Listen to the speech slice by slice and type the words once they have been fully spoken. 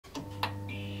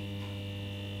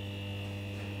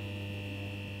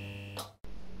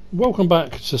Welcome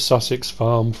back to Sussex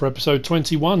Farm for episode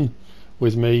 21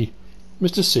 with me,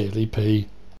 MrSealyp.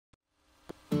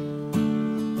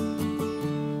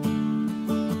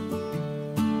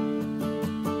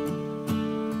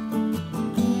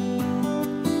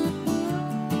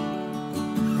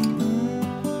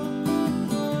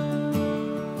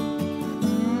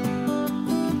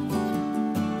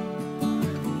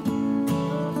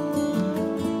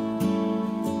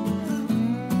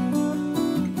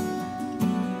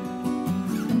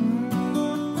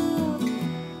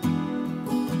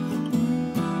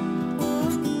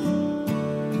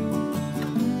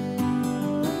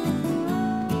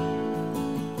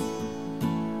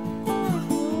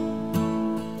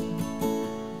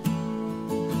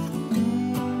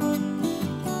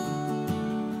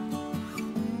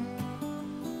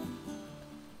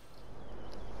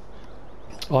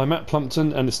 I'm at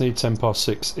Plumpton and it's nearly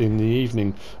 6:10 in the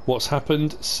evening. What's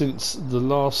happened since the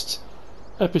last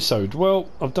episode? Well,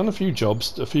 I've done a few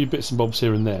jobs, a few bits and bobs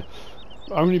here and there,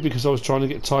 only because I was trying to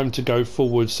get time to go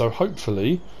forward, so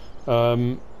hopefully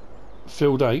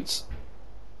field 8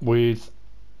 with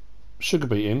sugar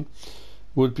beet in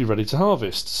would be ready to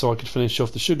harvest, so I could finish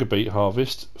off the sugar beet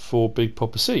harvest for Big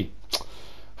Papa C.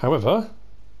 However,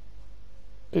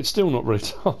 it's still not ready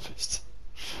to harvest.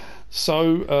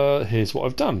 So here's what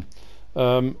I've done.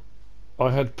 I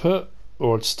had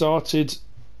I'd started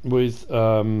with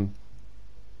what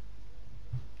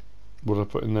did I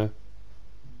put in there?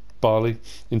 Barley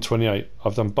in 28.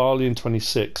 I've done barley in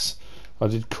 26. I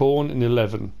did corn in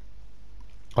 11.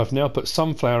 I've now put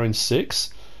sunflower in 6.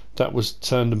 That was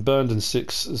turned and burned, and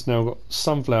 6 has now got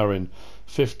sunflower in.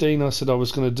 15 I said I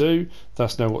was going to do.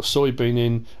 That's now got soybean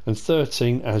in, and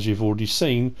 13, as you've already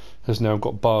seen, has now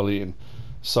got barley in.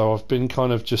 So I've been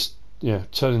kind of just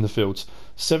turning the fields.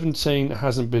 17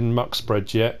 hasn't been muck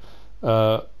spread yet.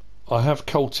 I have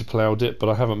culti-ploughed it, but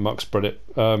I haven't muck spread it,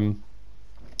 so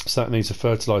that needs a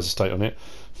fertiliser state on it.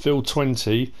 Field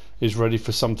 20 is ready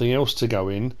for something else to go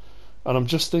in, and I'm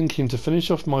just thinking to finish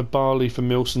off my barley for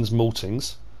Milson's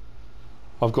maltings.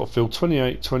 I've got field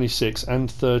 28, 26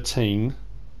 and 13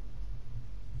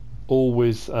 all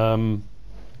with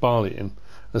barley in.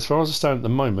 As far as I stand at the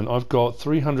moment, I've got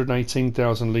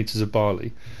 318,000 litres of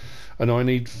barley, and I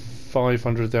need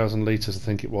 500,000 litres, I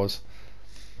think it was.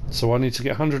 So I need to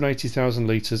get 180,000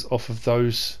 litres off of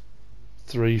those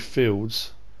 3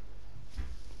 fields,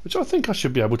 which I think I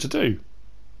should be able to do.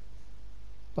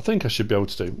 We'll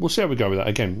see how we go with that.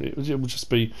 Again, it will just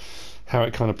be how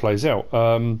it kind of plays out.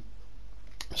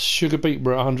 Sugar beet,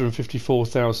 we're at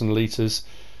 154,000 litres,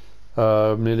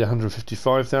 nearly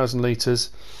 155,000 litres.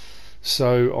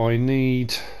 So I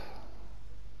need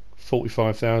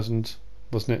 45,000,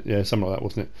 wasn't it? Yeah, something like that,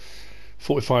 wasn't it?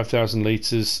 45,000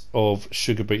 litres of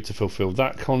sugar beet to fulfil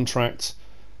that contract.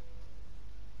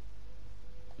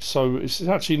 So it's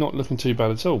actually not looking too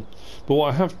bad at all. But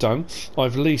what I have done,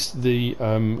 I've leased the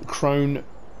Krone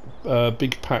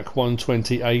Big Pack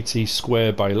 120/80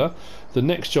 square baler. The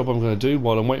next job I'm going to do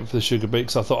while I'm waiting for the sugar beet,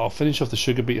 because I thought I'll finish off the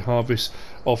sugar beet harvest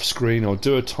off screen, I'll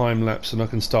do a time lapse and I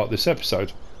can start this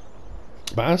episode.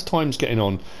 But as time's getting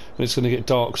on and it's going to get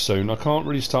dark soon, I can't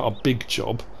really start a big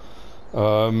job.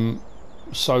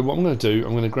 So what I'm going to do,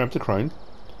 I'm going to grab the crane,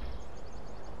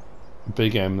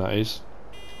 Big M that is,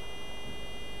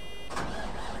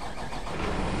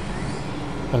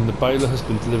 and the baler has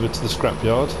been delivered to the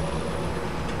scrapyard.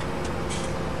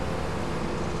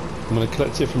 I'm going to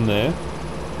collect it from there.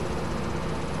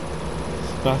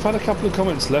 Now I've had a couple of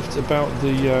comments left about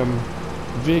the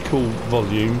vehicle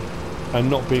volume and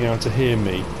not being able to hear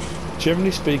me.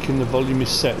 Generally speaking, the volume is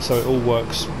set so it all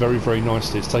works very, very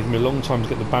nicely. It's taken me a long time to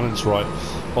get the balance right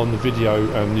on the video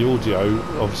and the audio,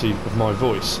 obviously, of my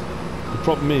voice. The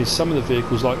problem is some of the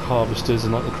vehicles, like harvesters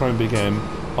and like the Krone Big M,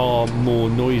 are more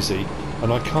noisy,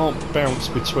 and I can't bounce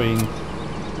between,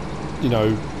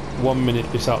 1 minute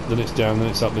it's up, then it's down, then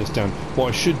it's up, then it's down. What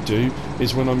I should do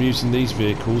is, when I'm using these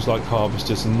vehicles, like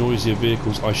harvesters and noisier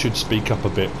vehicles, I should speak up a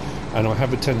bit. And I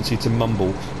have a tendency to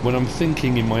mumble when I'm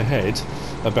thinking in my head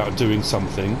about doing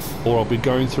something, or I'll be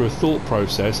going through a thought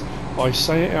process. I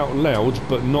say it out loud,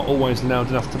 but not always loud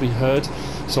enough to be heard,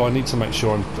 so I need to make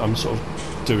sure I'm sort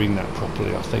of doing that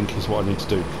properly, I think is what I need to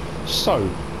do. So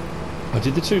I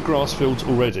did the 2 grass fields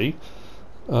already.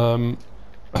 We'll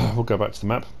go back to the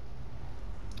map.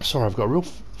 Sorry, I've got a real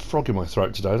frog in my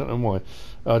throat today, I don't know why.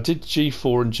 I did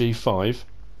G4 and G5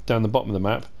 down the bottom of the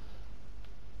map.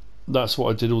 That's what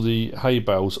I did all the hay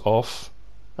bales off,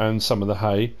 and some of the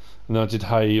hay, and then I did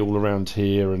hay all around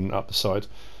here and up the side.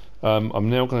 I'm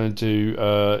now going to do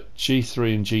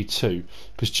G3 and G2,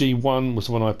 because G1 was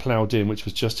the one I ploughed in, which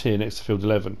was just here next to field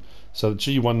 11. So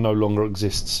G1 no longer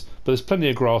exists, but there's plenty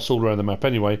of grass all around the map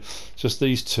anyway. Just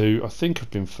these two I think have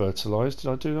been fertilised.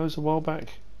 Did I do those a while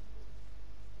back?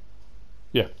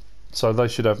 Yeah, so they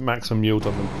should have maximum yield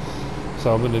on them.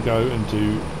 So I'm going to go and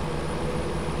do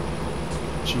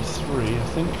G3 I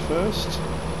think first.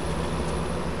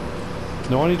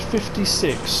 Now I need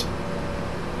 56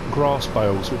 grass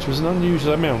bales, which was an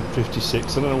unusual amount,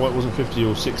 56. I don't know why it wasn't 50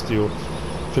 or 60 or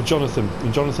for Jonathan,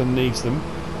 and Jonathan needs them,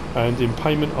 and in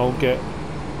payment I'll get,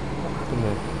 what happened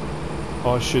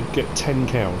there? I should get 10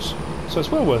 cows, so it's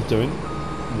well worth doing.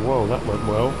 Whoa, that went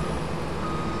well.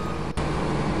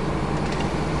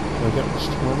 Can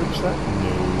I reach that?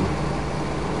 No.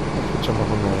 I could jump up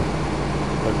on there.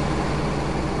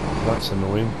 Oh, that's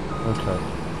annoying. Okay.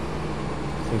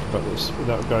 Think about this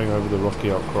without going over the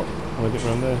rocky outcrop. Can I get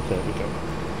around there? There we go.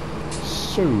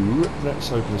 So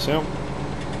let's open this out.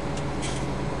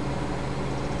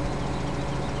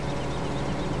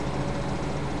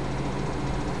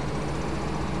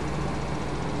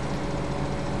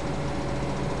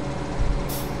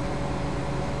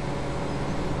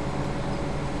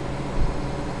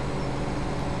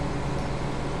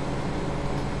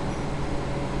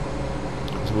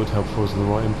 It would help if it was the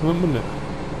right implement, wouldn't it?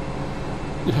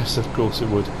 Yes, of course it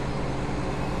would.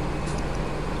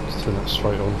 Let's turn that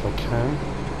straight on if I can.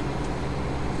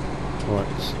 Right,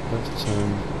 let's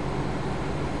turn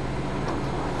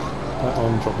that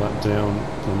on, drop that down,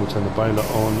 then we'll turn the baler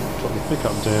on, drop the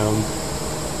pickup down,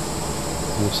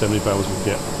 and we'll see how many bales we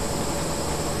get.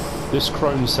 This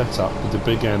chrome setup with the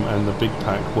big M and the big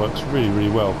pack works really, really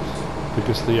well,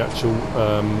 because the actual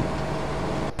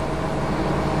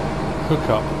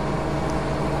hookup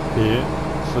here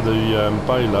for the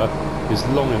baler is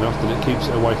long enough that it keeps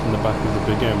it away from the back of the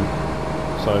big M.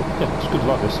 So yeah, it's good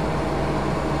like this.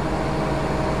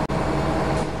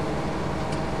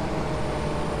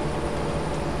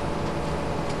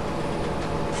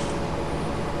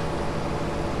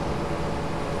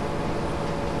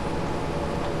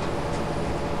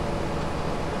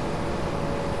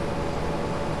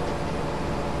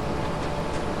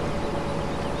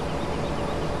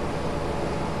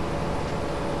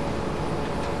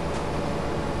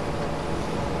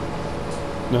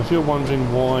 Now if you're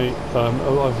wondering why,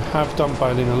 I have done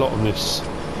baling a lot on this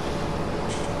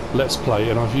Let's Play,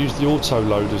 and I've used the auto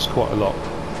loaders quite a lot.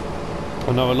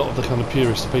 I know a lot of the kind of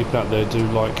purist people out there do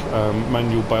like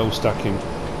manual bale stacking.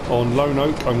 On Lone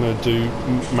Oak I'm going to do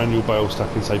manual bale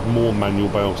stacking, say more manual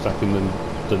bale stacking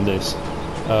than this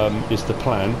is the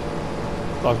plan.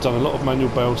 I've done a lot of manual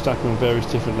bale stacking on various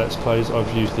different Let's Plays.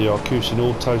 I've used the Arcusin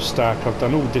auto stack, I've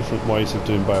done all different ways of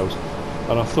doing bales.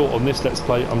 And I thought on this Let's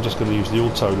Play I'm just going to use the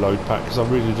auto load pack because I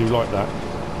really do like that.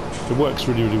 It works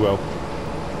really, really well.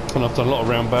 And I've done a lot of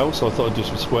round bales, so I thought I'd do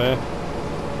some square.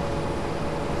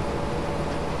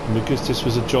 And because this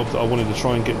was a job that I wanted to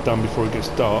try and get done before it gets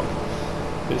dark,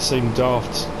 it seemed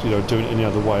daft, you know, doing it any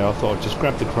other way. I thought I'd just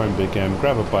grab the chrome big M,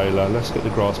 grab a baler, let's get the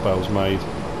grass bales made,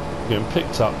 get them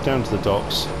picked up down to the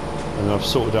docks, and then I've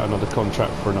sorted out another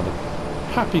contract for another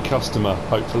happy customer,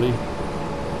 hopefully.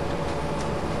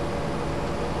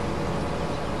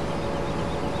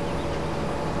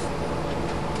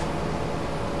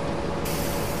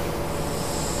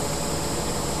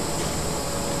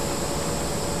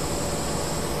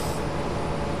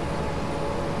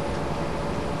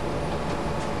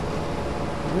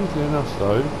 Weirdly enough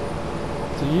though,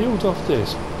 the yield off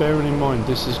this, bearing in mind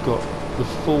this has got the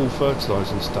full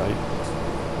fertilising state,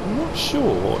 I'm not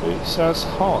sure it's as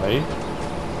high.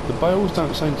 The bales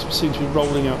don't seem to be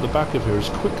rolling out the back of here as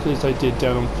quickly as they did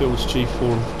down on fields G4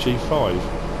 and G5.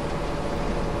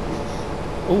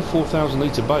 All 4,000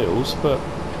 litre bales, but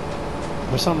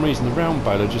for some reason the round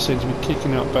baler just seems to be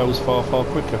kicking out bales far, far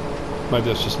quicker. Maybe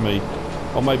that's just me,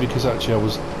 or maybe because actually I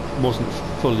wasn't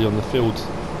fully on the field.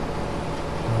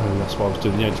 That's why I was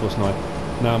doing the edge, wasn't I?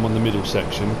 Now I'm on the middle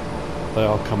section. They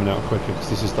are coming out quicker because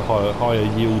this is the higher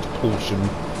yield portion.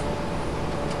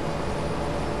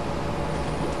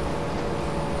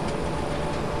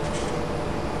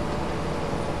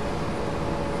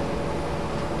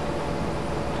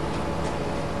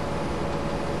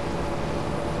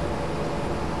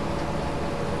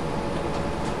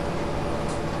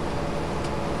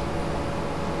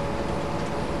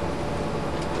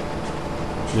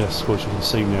 Yes, of course you can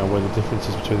see now where the difference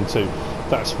is between the two.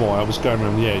 That's why I was going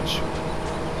around the edge,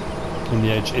 and the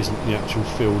edge isn't the actual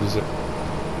field, is it?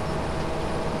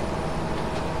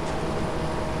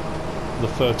 The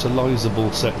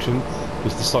fertilisable section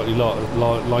is the slightly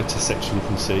lighter section you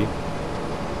can see.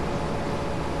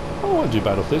 Oh, might do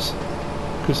bad off this,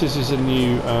 because this is a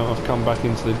new, I've come back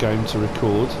into the game to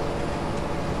record.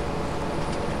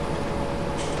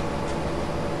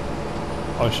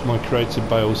 My created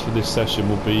bales for this session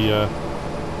will be a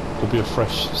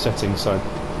fresh setting, so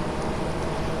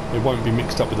it won't be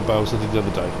mixed up with the bales I did the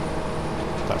other day.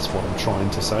 That's what I'm trying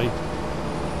to say.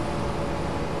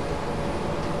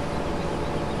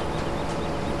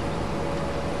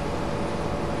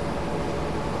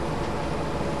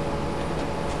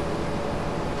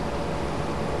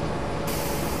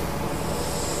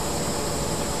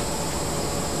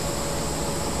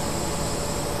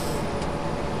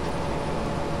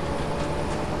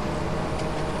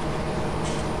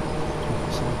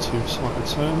 Too slight a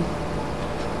turn,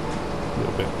 a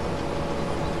little bit.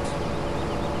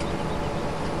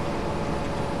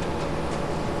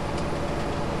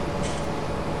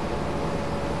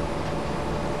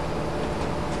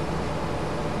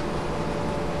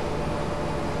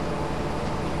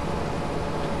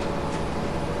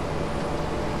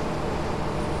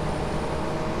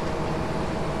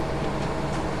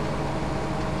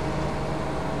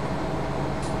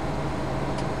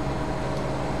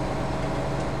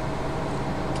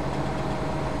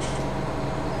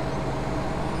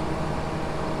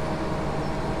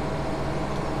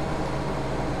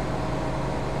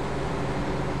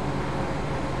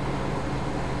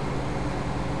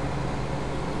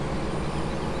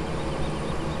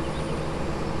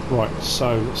 Right,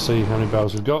 so let's see how many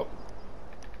bales we've got.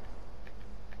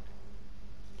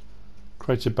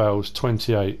 Created bales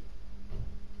 28.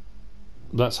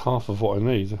 That's half of what I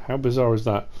need. How bizarre is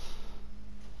that?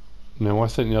 Now I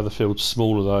think the other field's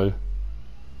smaller though.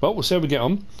 Well, we'll see how we get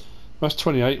on. That's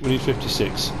 28, we need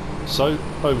 56. So,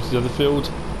 over to the other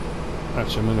field.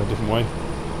 Actually, I'm going to go a different way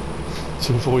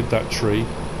to avoid that tree.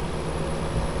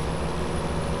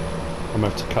 I'm going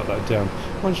to have to cut that down.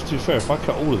 Well, to be fair, if I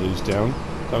cut all of these down,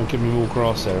 that will give me more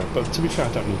grass area. But to be fair,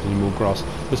 I don't need any more grass.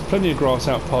 There's plenty of grass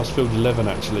out past field 11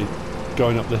 actually,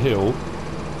 going up the hill.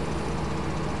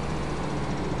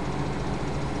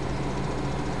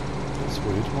 That's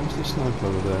weird. Why's the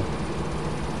snowblower there?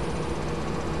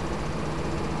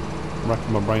 I'm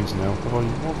racking my brains now. What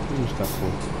have I used that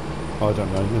for? I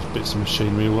don't know. There's bits of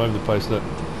machinery all over the place. Look,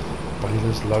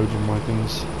 balers, loading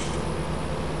wagons.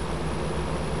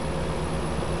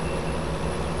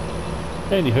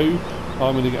 Anywho,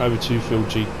 I'm going to get over to field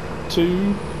G2,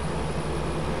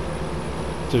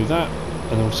 do that,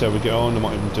 and then we'll see how we get on. I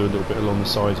might even do a little bit along the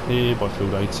side here by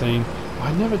field 18.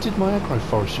 I never did my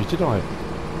agroforestry, did I?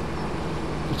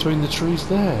 Between the trees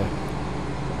there.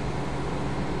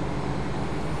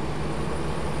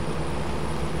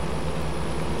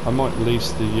 I might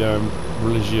lease the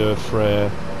Religieux Frere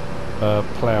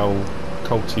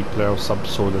Colty plough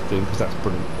subsoiler thing, because that's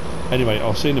brilliant. Anyway,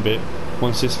 I'll see you in a bit.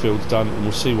 Once this field's done, and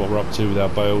we'll see what we're up to with our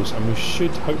bales, and we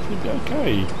should hopefully be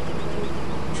okay.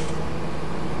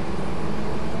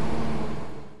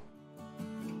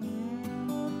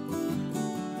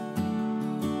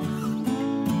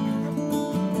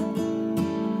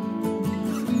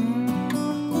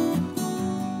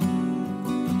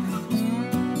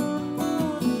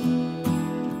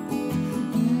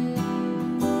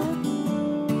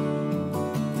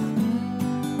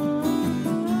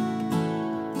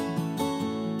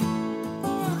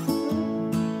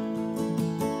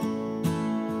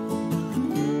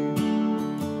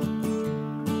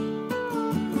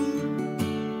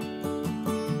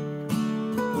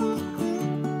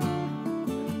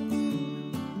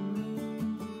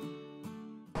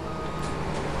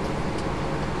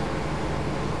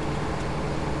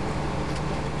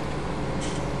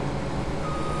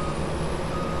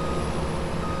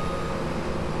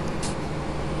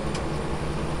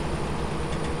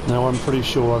 Now I'm pretty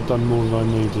sure I've done more than I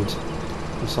needed.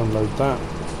 Let's unload that.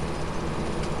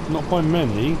 Not by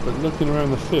many, but looking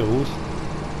around the field,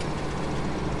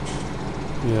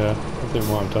 yeah, I think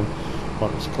what I've done.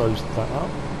 Right, let's close that up.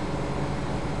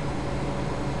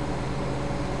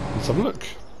 Let's have a look.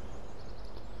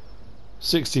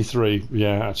 63,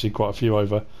 yeah, actually quite a few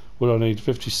over. What do I need?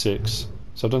 56.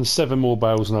 So I've done 7 more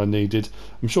bales than I needed.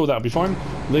 I'm sure that'll be fine.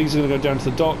 These are going to go down to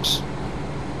the docks,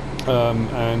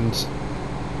 and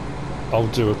I'll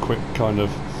do a quick kind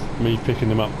of me picking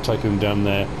them up, taking them down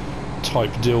there type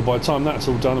deal. By the time that's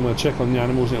all done, I'm going to check on the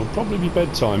animals, and it'll probably be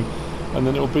bedtime, and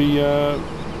then it'll be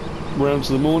round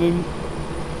to the morning,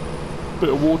 bit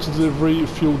of water delivery,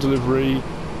 fuel delivery,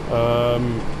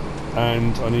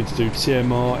 and I need to do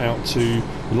TMR out to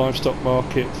the livestock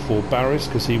market for Barris,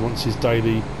 because he wants his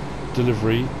daily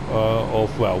delivery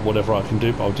of, well, whatever I can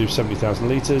do, but I'll do 70,000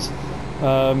 litres,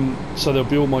 So there'll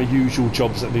be all my usual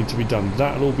jobs that need to be done.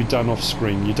 That'll all be done off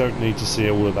screen. You don't need to see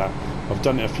all of that. I've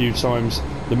done it a few times.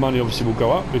 The money obviously will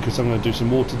go up because I'm going to do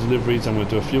some water deliveries. I'm going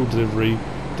to do a fuel delivery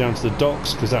down to the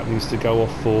docks because that needs to go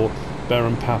off for Bear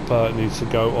and Papa. It needs to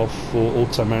go off for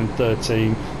Automan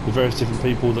 13. The various different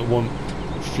people that want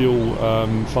fuel,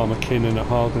 Farmer Kinnan at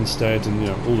Hagenstead, and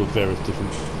all the various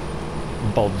different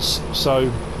bods.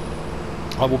 So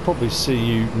I will probably see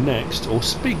you next, or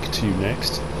speak to you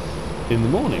next, in the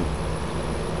morning.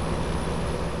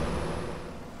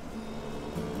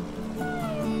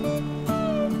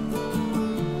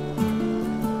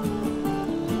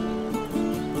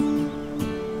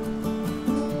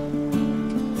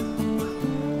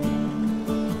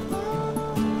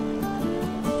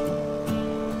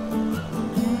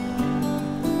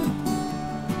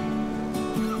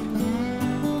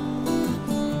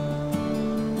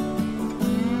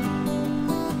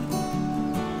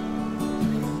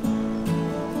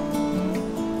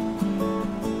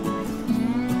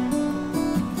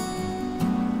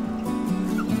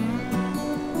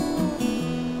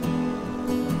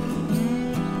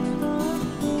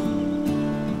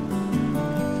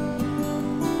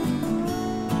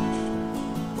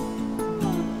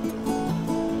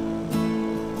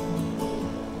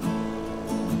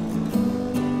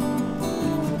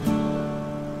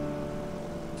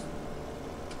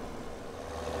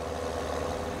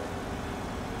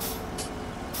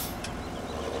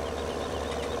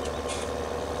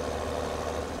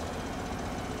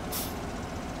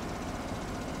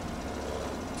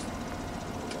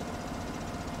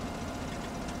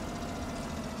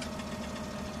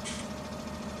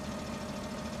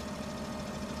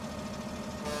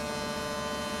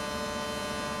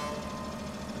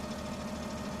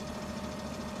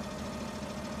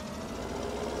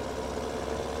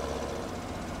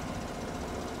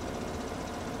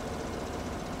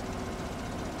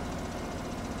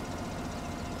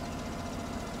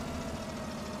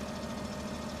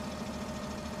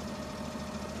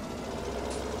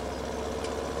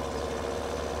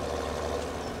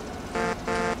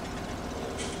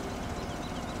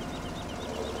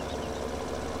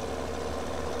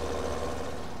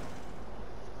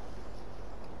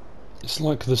 It's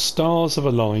like the stars have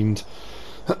aligned.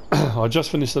 I just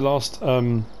finished the last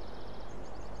load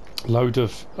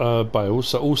of bales,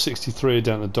 so all 63 are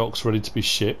down at the docks ready to be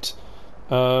shipped.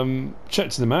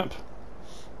 Checked the map,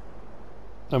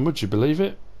 and would you believe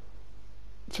it,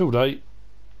 field 8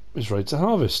 is ready to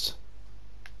harvest.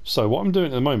 So what I'm doing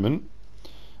at the moment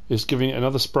is giving it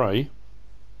another spray,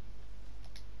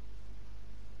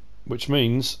 which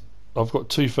means I've got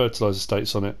 2 fertiliser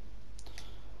states on it.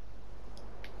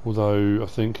 Although I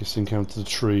think it's encountered a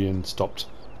tree and stopped.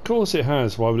 Of course it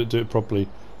has, why would it do it properly?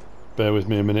 Bear with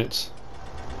me a minute.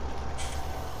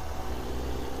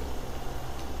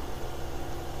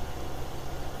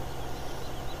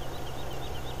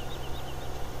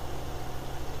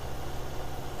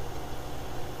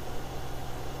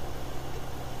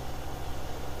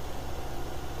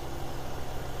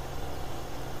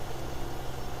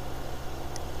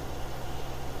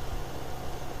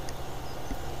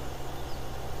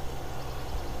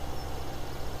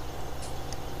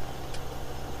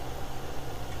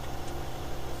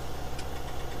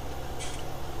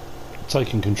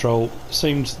 Taking control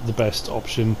seemed the best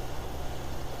option.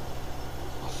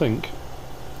 I think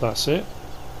that's it.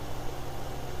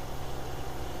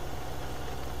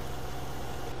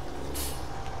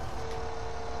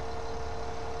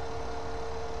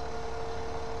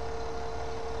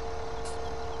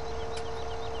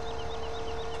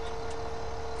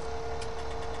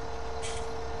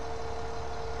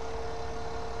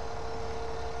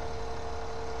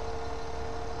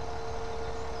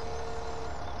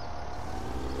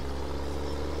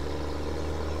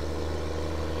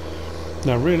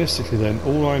 Now realistically then,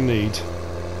 all I need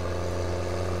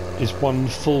is one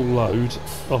full load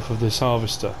off of this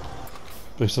harvester,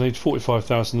 because I need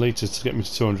 45,000 litres to get me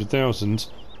to 200,000,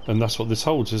 and that's what this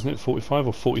holds, isn't it? 45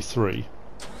 or 43?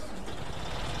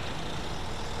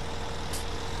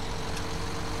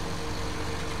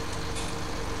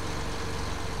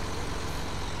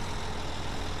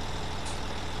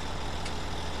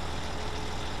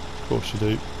 Of course you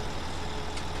do.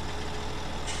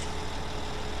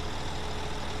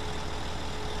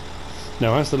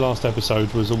 Now, as the last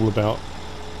episode was all about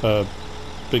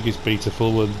biggest beater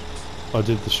full, and I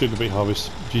did the sugar beet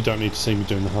harvest, you don't need to see me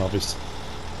doing the harvest.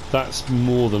 That's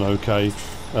more than okay.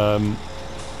 I'll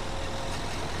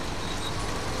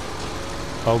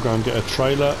go and get a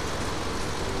trailer,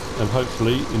 and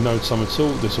hopefully in no time at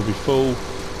all this will be full.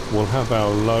 We'll have our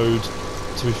load.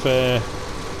 To be fair,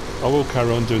 I will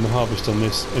carry on doing the harvest on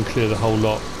this and clear the whole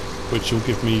lot, which will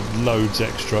give me loads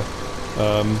extra.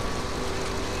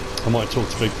 I might talk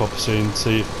to Big Papa soon and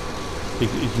see if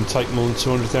he can take more than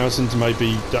 200,000.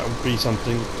 Maybe that would be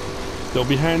something that'll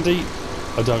be handy.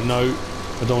 I don't know.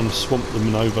 I don't want to swamp them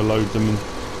and overload them, and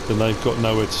then they've got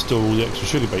nowhere to store all the extra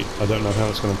sugar beet. I don't know how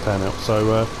that's going to pan out,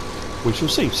 so we shall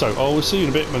see. So I will see you in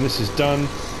a bit when this is done.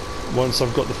 Once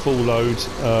I've got the full load,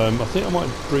 I think I might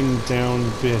bring down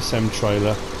VSM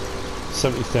trailer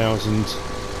 70,000.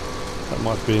 That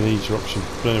might be an easier option.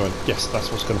 But anyway, yes,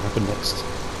 that's what's going to happen next.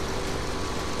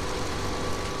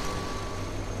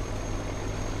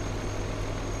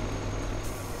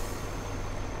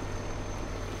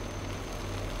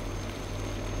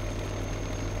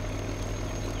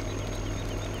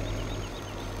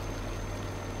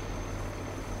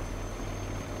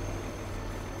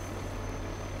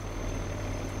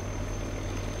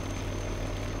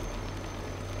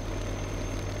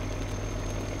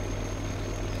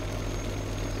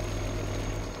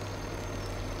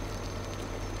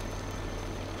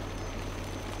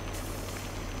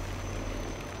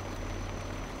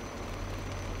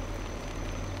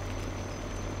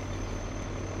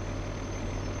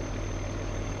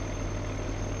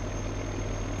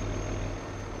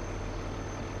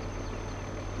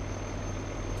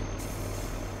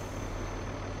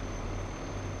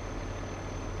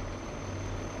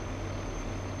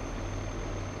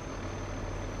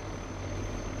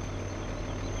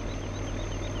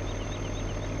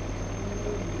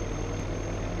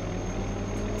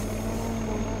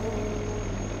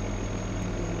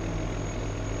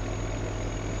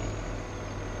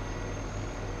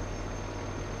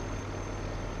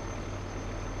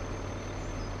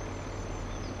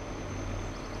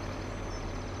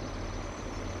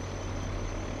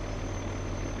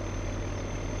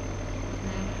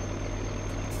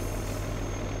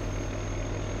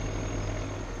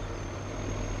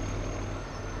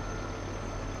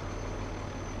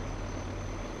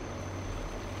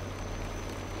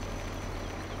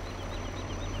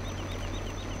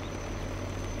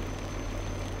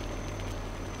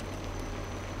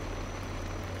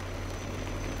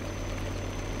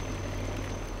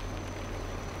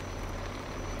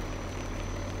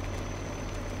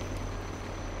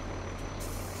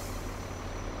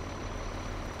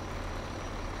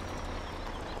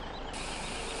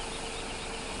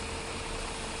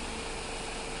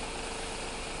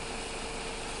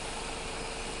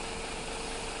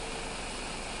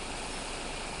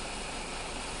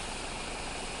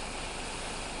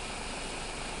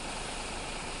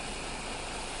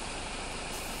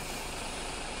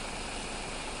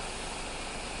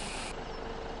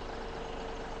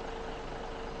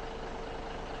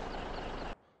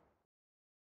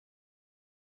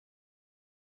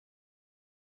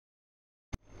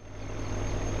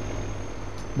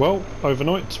 Well,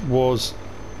 overnight was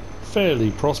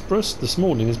fairly prosperous. This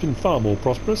morning has been far more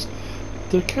prosperous.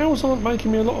 The cows aren't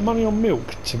making me a lot of money on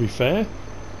milk, to be fair.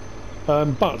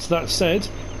 But that said,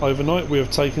 overnight we have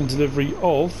taken delivery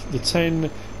of the 10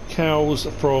 cows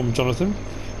from Jonathan.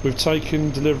 We've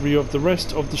taken delivery of the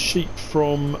rest of the sheep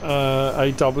from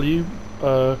AW.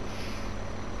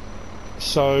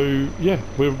 So yeah,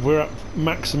 we're at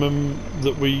maximum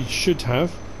that we should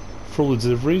have for all the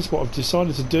deliveries. What I've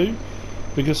decided to do,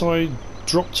 because I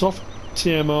dropped off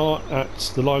TMR at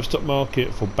the livestock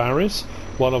market for Barry's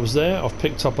while I was there, I've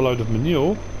picked up a load of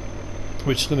manure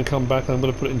which is going to come back, and I'm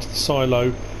going to put it into the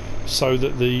silo so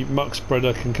that the muck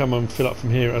spreader can come and fill up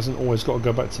from here. It hasn't always got to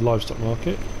go back to the livestock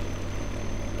market.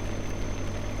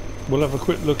 We'll have a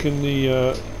quick look in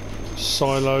the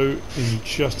silo in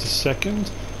just a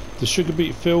second. The sugar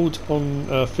beet field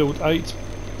on field 8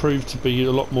 proved to be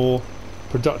a lot more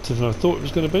productive than I thought it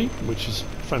was going to be, which is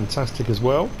fantastic as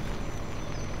well.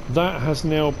 That has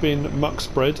now been muck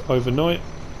spread overnight,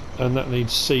 and that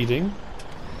needs seeding.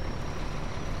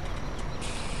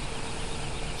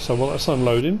 So while that's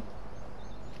unloading,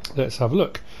 let's have a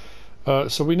look.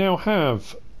 So we now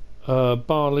have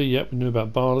barley. Yep, we knew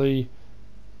about barley.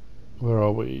 Where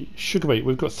are we? Sugar beet.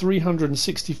 We've got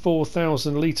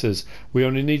 364,000 litres. We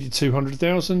only needed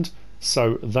 200,000,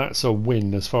 so that's a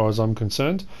win as far as I'm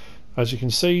concerned. As you can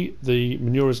see, the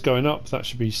manure is going up. That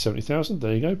should be 70,000.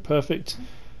 There you go. Perfect.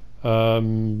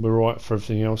 We're right for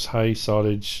everything else. Hay,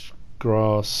 silage,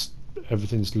 grass.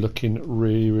 Everything's looking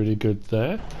really, really good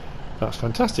there. That's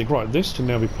fantastic. Right, this can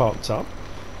now be parked up.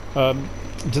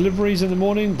 Deliveries in the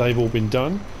morning, they've all been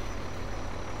done.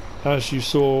 As you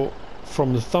saw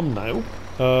from the thumbnail,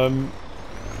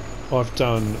 I've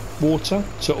done water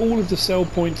to all of the sell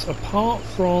points apart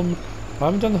from, I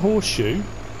haven't done the horseshoe.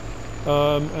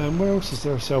 And where else is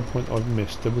there a sell point I've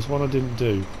missed? There was one I didn't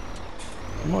do.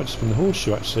 It might have just been the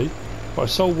horseshoe actually. But I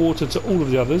sold water to all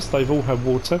of the others. They've all had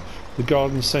water. The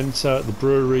garden centre, the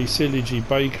brewery, Sealyp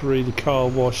bakery, the car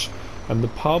wash and the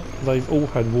pub. They've all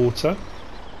had water.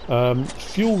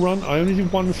 Fuel run, I only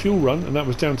did one fuel run, and that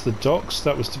was down to the docks.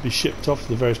 That was to be shipped off to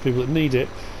the various people that need it.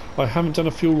 I haven't done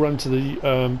a fuel run to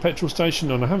the petrol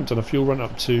station, and I haven't done a fuel run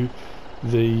up to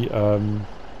the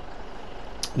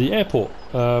airport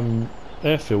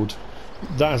airfield.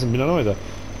 That hasn't been done either.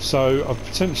 So I've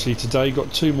potentially today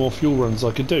got 2 more fuel runs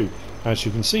I could do. As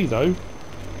you can see though,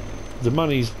 the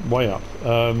money's way up,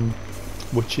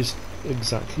 which is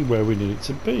exactly where we need it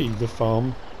to be. The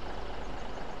farm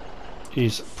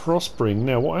is prospering.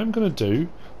 Now what I'm going to do,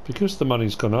 because the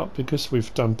money's gone up, because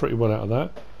we've done pretty well out of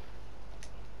that,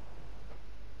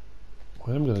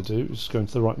 what I'm going to do is go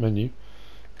into the right menu.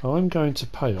 I'm going to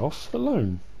pay off the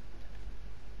loan,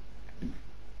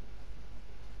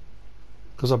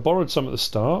 because I borrowed some at the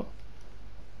start.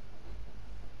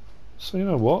 So you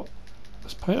know what,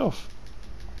 let's pay it off.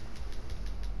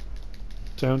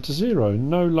 Down to 0.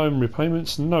 No loan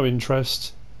repayments, no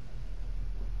interest.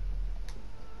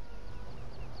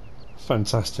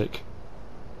 Fantastic.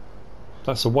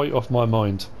 That's a weight off my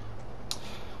mind.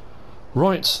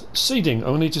 Right, seeding.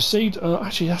 I need to seed.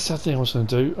 Actually, that's the thing I was going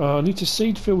to do. I need to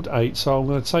seed field 8, so I'm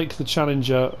going to take the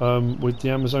Challenger with the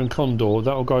Amazon Condor.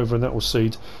 That will go over and that will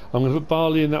seed. I'm going to put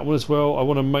barley in that one as well. I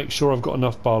want to make sure I've got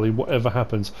enough barley, whatever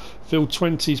happens. Field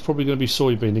 20 is probably going to be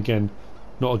soybean again.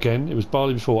 Not again, it was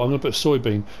barley before. I'm going to put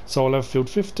soybean. So I'll have field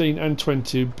 15 and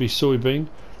 20 be soybean.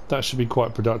 That should be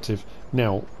quite productive.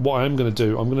 Now, what I am going to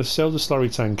do, I'm going to sell the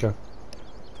slurry tanker,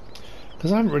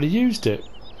 because I haven't really used it.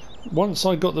 Once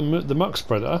I got the muck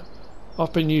spreader,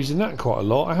 I've been using that quite a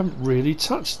lot. I haven't really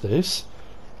touched this,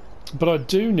 but I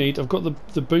do need, I've got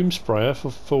the boom sprayer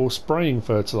for spraying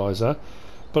fertiliser,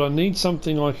 but I need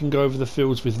something I can go over the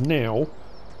fields with now,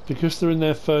 because they're in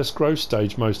their first growth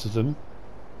stage, most of them.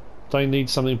 They need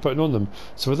something putting on them.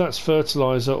 So whether that's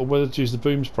fertiliser or whether to use the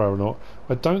boom sprayer or not,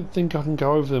 I don't think I can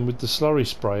go over them with the slurry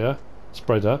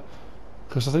spreader,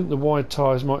 because I think the wide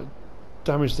tyres might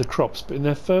damage the crops, but in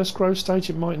their first growth stage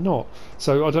it might not.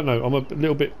 So I don't know, I'm a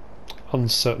little bit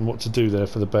uncertain what to do there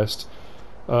for the best.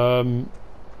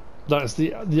 That's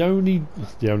the only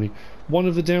one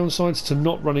of the downsides to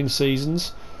not running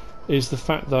seasons is the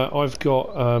fact that I've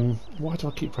got why do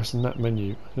I keep pressing that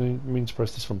menu? I mean to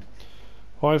press this one.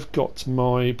 I've got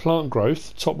my plant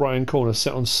growth top right hand corner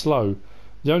set on slow.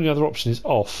 The only other option is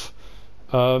off,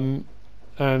 and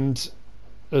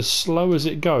as slow as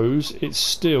it goes, it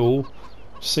still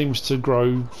seems to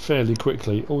grow fairly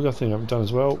quickly. Oh, the other thing I haven't done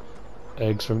as well,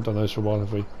 eggs. We haven't done those for a while,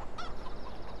 have we?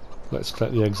 Let's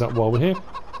collect the eggs up while we're here.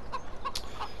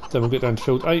 Then we'll get down to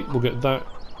field 8. We'll get that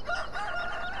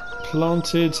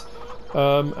planted,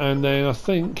 and then I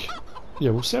think, yeah,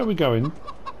 we'll see how we're going.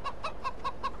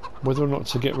 Whether or not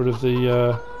to get rid of the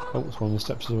oh, it's one of the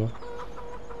steps as well.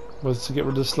 Whether to get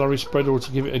rid of the slurry spreader or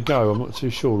to give it a go, I'm not too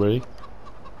sure really.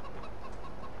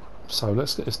 So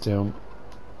let's get this down.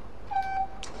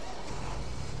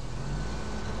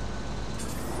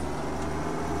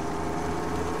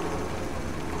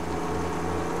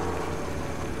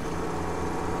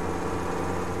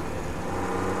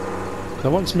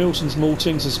 Now once Milton's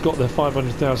Maltings has got their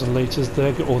 500,000 litres,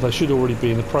 or they should already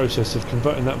be in the process of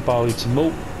converting that barley to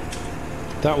malt,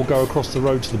 that will go across the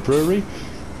road to the brewery.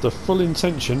 The full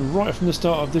intention, right from the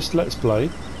start of this Let's Play,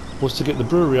 was to get the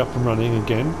brewery up and running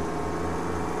again,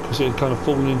 because it had kind of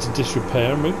fallen into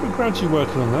disrepair, and we're gradually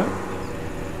working on that.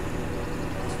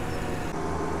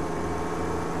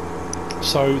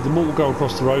 So the malt will go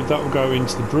across the road, that will go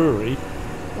into the brewery.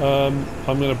 I'm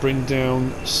going to bring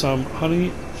down some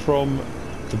honey from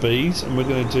the bees, and we're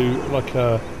going to do like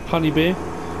a honey beer.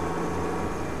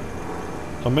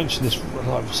 I mentioned this,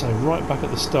 like I say, right back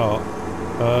at the start.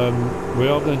 We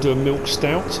are going to do a milk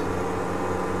stout.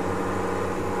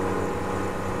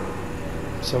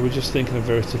 So we're just thinking of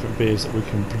various different beers that we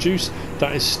can produce.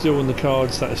 That is still on the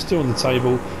cards, that is still on the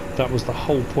table. That was the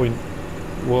whole point,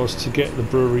 was to get the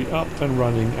brewery up and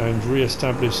running and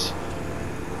re-establish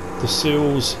the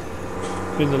seals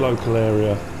in the local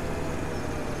area.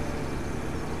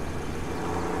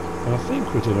 And I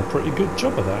think we're doing a pretty good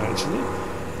job of that actually.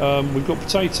 We've got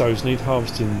potatoes need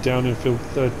harvesting down in field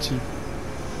 34.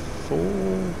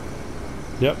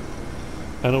 Yep.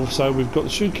 And also we've got the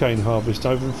sugarcane harvest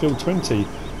over in field 20,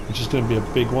 which is going to be a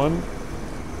big one.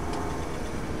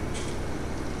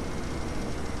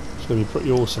 It's going to be pretty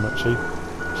awesome actually.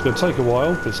 It's going to take a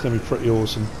while, but it's going to be pretty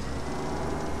awesome.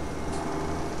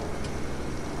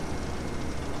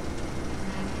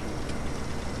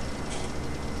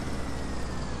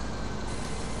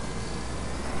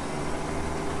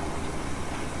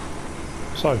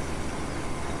 So,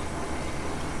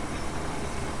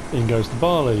 in goes the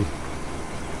barley.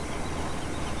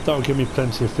 That'll give me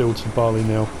plenty of fields for barley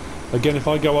now. Again, if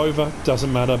I go over,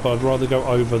 doesn't matter, but I'd rather go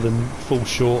over than fall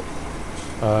short.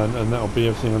 And that'll be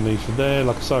everything I need for there.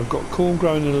 Like I say, I've got corn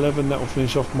growing in 11, that will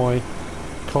finish off my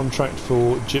contract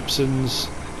for gypsums.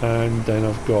 And then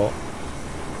I've got...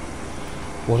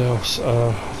 what else?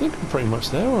 I think I'm pretty much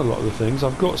there on a lot of the things.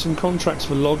 I've got some contracts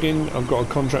for logging, I've got a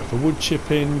contract for wood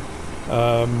chipping.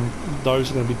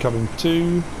 Those are going to be coming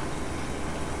too.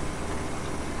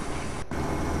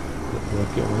 Let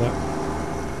me get on with that.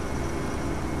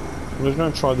 I'm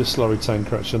going to try this slurry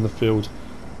tanker actually on the field.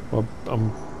 Well,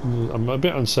 I'm a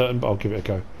bit uncertain, but I'll give it a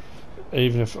go.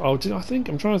 Even if I'm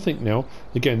trying to think now.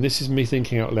 Again, this is me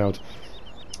thinking out loud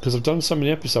because I've done so many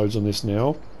episodes on this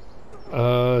now.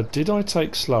 Did I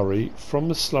take slurry from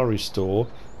the slurry store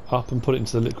up and put it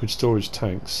into the liquid storage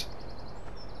tanks?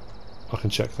 I can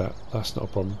check that. That's not a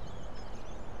problem.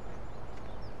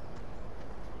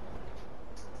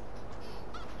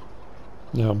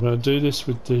 Now I'm going to do this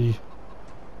with the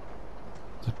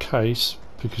case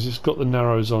because it's got the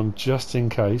narrows on just in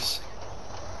case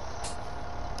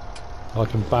I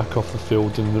can back off the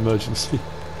field in an emergency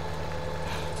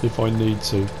if I need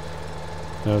to.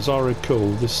 Now, as I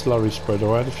recall, this slurry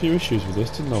spreader, I had a few issues with this,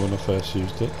 didn't I, when I first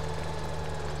used it?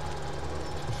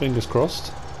 So fingers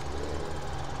crossed.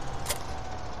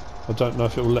 I don't know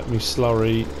if it will let me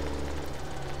slurry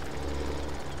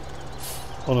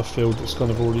on a field that's kind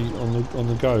of already on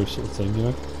the go, sort of thing, you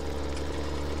know.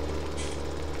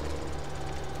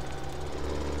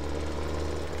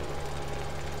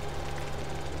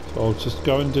 So I'll just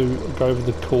go over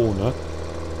the corner,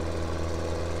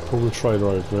 pull the trailer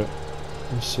over it.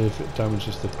 Let's see if it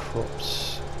damages the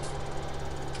crops.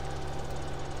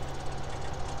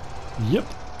 Yep.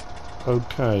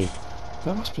 Okay.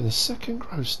 That must be the second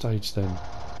growth stage then.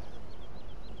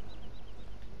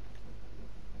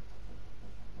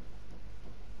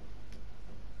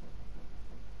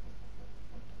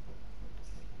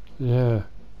 Yeah.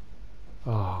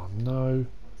 Oh no.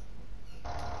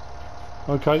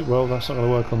 Okay, well that's not going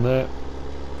to work on there.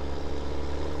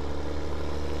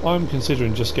 I'm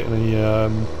considering just getting a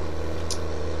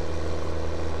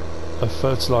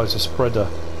fertiliser spreader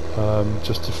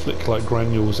just to flick like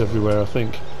granules everywhere. I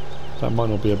think that might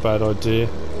not be a bad idea.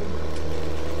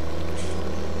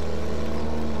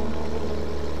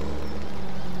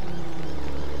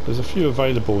 There's a few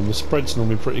available and the spread's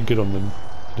normally pretty good on them,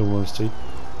 in all honesty.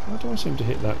 How do I seem to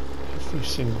hit that every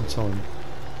single time?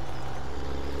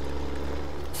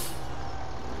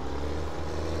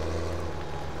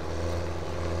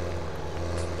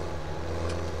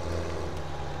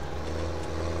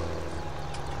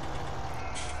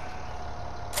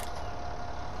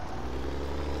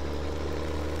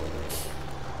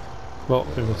 Well,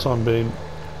 I think for the time being,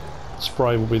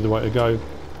 spray will be the way to go.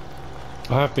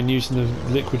 I have been using the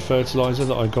liquid fertiliser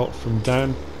that I got from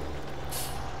Dan.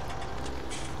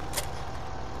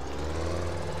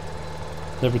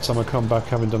 Every time I come back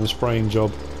having done a spraying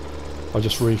job, I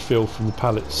just refill from the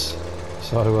pallets.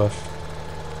 So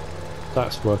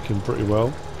that's working pretty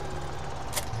well.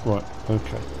 Right,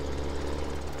 okay.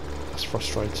 That's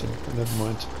frustrating, but never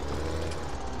mind.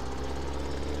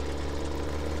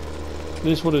 It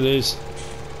is what it is.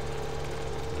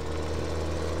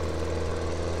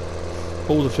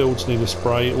 All the fields need a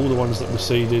spray, all the ones that were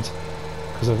seeded,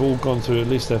 because they've all gone through at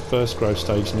least their first growth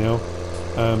stage now.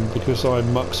 Because I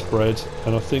muck spread,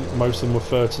 and I think most of them were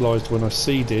fertilised when I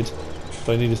seeded,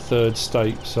 they need a third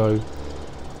state, so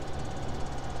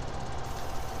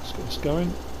let's get this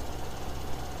going.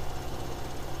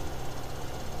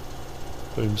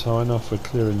 Boom's high enough for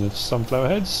clearing the sunflower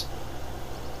heads.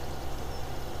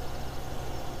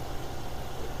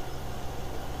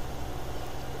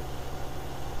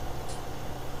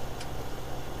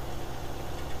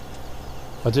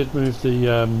 I did move the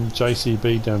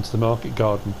JCB down to the market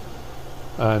garden,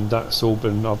 and that's all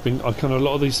been. I kind of a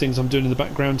lot of these things I'm doing in the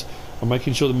background. I'm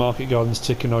making sure the market garden's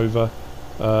ticking over,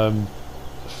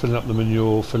 filling up the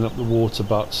manure, filling up the water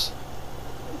butts.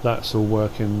 That's all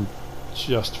working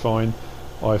just fine.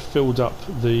 I filled up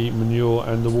the manure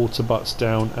and the water butts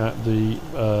down at the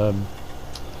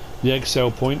egg cell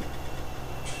point,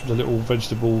 the little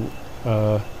vegetable.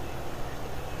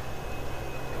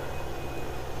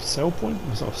 Cell point?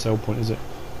 It's not a cell point, is it?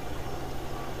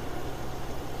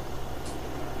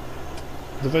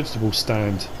 The vegetable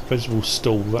stand, vegetable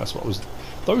stall, that's what I was...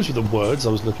 Those were the words I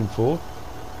was looking for.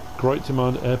 Great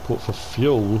demand at airport for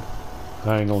fuel.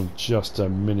 Hang on just a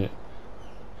minute.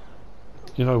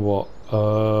 You know what?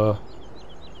 I'm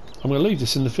going to leave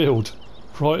this in the field.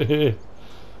 Right here.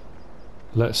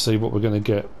 Let's see what we're going to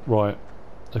get. Right,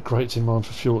 a great demand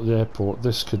for fuel at the airport.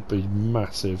 This could be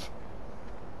massive.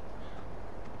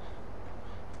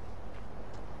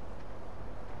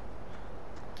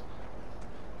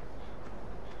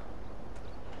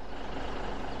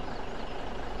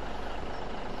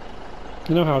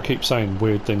 You know how I keep saying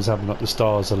weird things happen, like the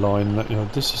stars align, that, you know,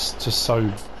 this is just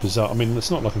so bizarre. I mean, it's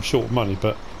not like I'm short of money,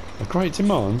 but a great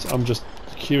demand, I'm just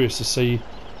curious to see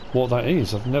what that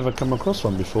is. I've never come across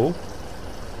one before.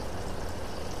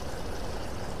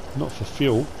 Not for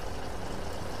fuel.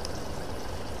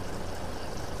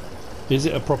 Is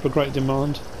it a proper great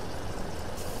demand?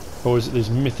 Or is it these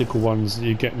mythical ones that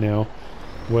you get now,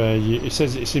 where it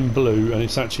says it's in blue and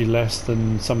it's actually less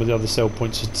than some of the other sell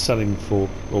points are selling for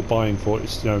or buying for?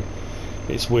 It's, you know,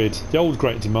 it's weird. The old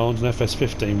great demand on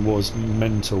FS15 was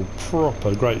mental,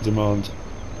 proper great demand.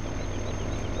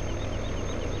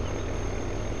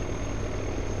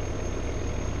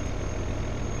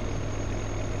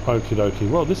 Okie dokie.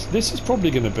 Well, this is probably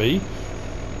going to be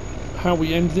how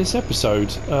we end this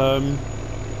episode.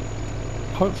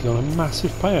 Hopefully on a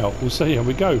massive payout. We'll see how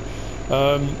we go.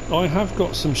 I have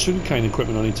got some sugarcane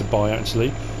equipment I need to buy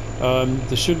actually.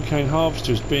 The sugarcane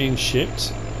harvester is being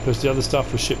shipped because the other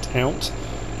stuff was shipped out.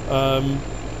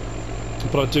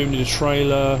 But I do need a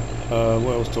trailer.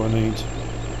 What else do I need?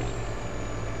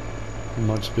 It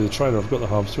might just be the trailer. I've got the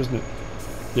harvester, isn't it?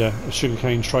 Yeah, a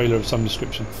sugarcane trailer of some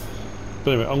description.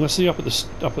 But anyway, I'm going to see you up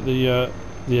at the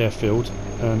airfield,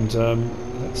 and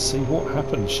let's see what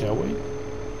happens, shall we?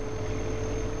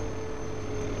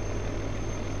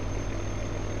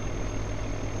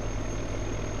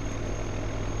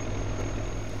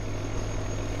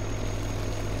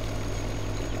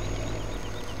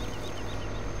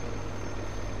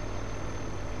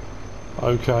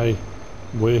 Okay,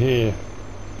 we're here.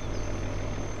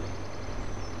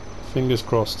 Fingers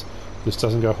crossed this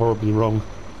doesn't go horribly wrong.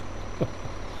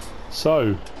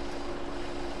 So,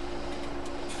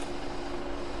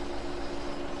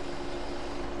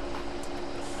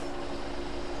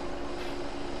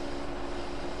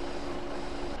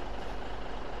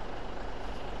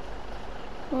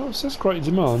 well, it says great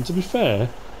demand. To be fair,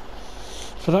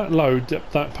 for that load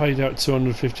that paid out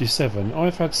 257,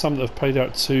 I've had some that have paid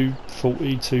out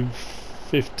 240,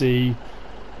 250.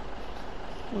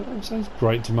 Well, it says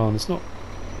great demand. It's not.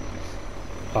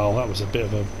 Oh, that was a bit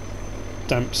of a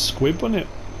damp squib, wasn't it?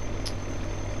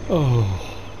 Oh,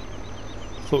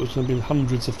 I thought it was going to be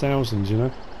hundreds of thousands, you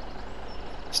know.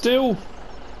 Still,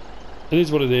 it is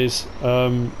what it is.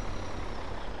 And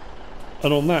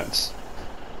on that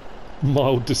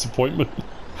mild disappointment,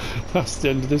 that's the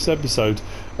end of this episode.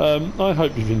 I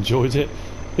hope you've enjoyed it.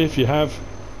 If you have,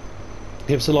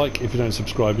 give us a like. If you don't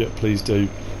subscribe yet, please do.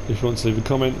 If you want to leave a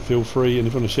comment, feel free. And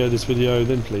if you want to share this video,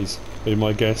 then please be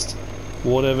my guest.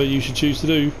 Whatever you should choose to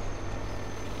do.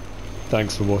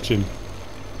 Thanks for watching.